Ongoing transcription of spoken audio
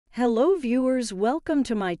Hello viewers, welcome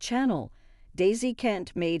to my channel. Daisy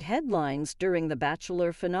Kent made headlines during the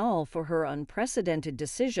Bachelor finale for her unprecedented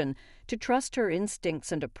decision to trust her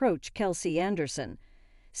instincts and approach Kelsey Anderson.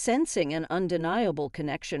 Sensing an undeniable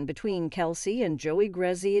connection between Kelsey and Joey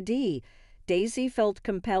Graziadei, Daisy felt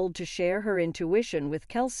compelled to share her intuition with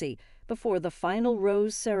Kelsey before the final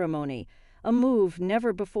rose ceremony, a move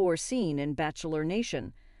never before seen in Bachelor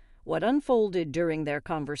Nation. What unfolded during their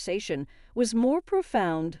conversation was more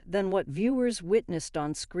profound than what viewers witnessed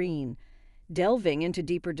on screen. Delving into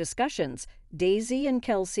deeper discussions, Daisy and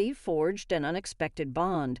Kelsey forged an unexpected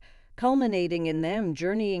bond, culminating in them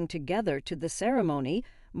journeying together to the ceremony,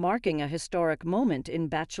 marking a historic moment in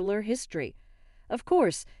Bachelor history. Of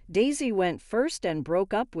course, Daisy went first and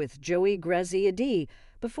broke up with Joey Graziadei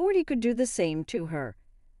before he could do the same to her.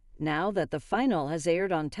 Now that the final has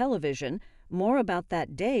aired on television, more about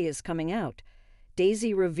that day is coming out.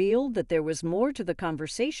 Daisy revealed that there was more to the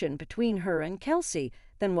conversation between her and Kelsey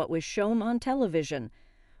than what was shown on television.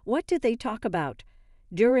 What did they talk about?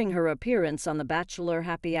 During her appearance on the Bachelor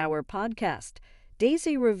Happy Hour podcast,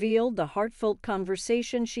 Daisy revealed the heartfelt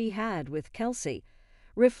conversation she had with Kelsey.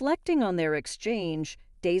 Reflecting on their exchange,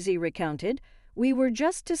 Daisy recounted, "We were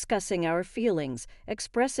just discussing our feelings,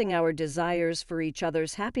 expressing our desires for each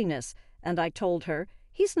other's happiness, and I told her,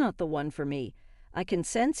 he's not the one for me. I can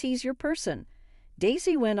sense he's your person."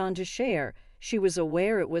 Daisy went on to share, she was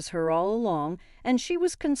aware it was her all along, and she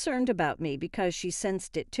was concerned about me because she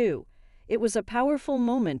sensed it too. It was a powerful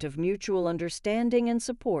moment of mutual understanding and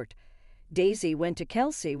support. Daisy went to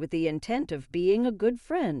Kelsey with the intent of being a good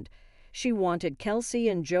friend. She wanted Kelsey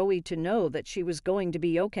and Joey to know that she was going to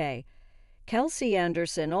be okay. Kelsey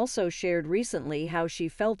Anderson also shared recently how she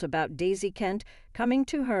felt about Daisy Kent coming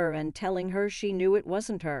to her and telling her she knew it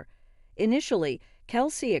wasn't her. Initially,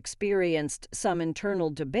 Kelsey experienced some internal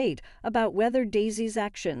debate about whether Daisy's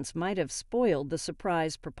actions might have spoiled the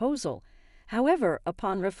surprise proposal. However,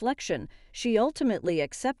 upon reflection, she ultimately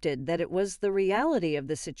accepted that it was the reality of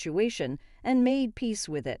the situation and made peace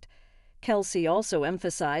with it. Kelsey also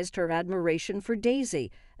emphasized her admiration for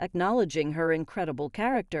Daisy, acknowledging her incredible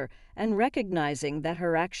character and recognizing that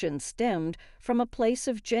her actions stemmed from a place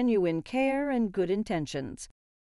of genuine care and good intentions.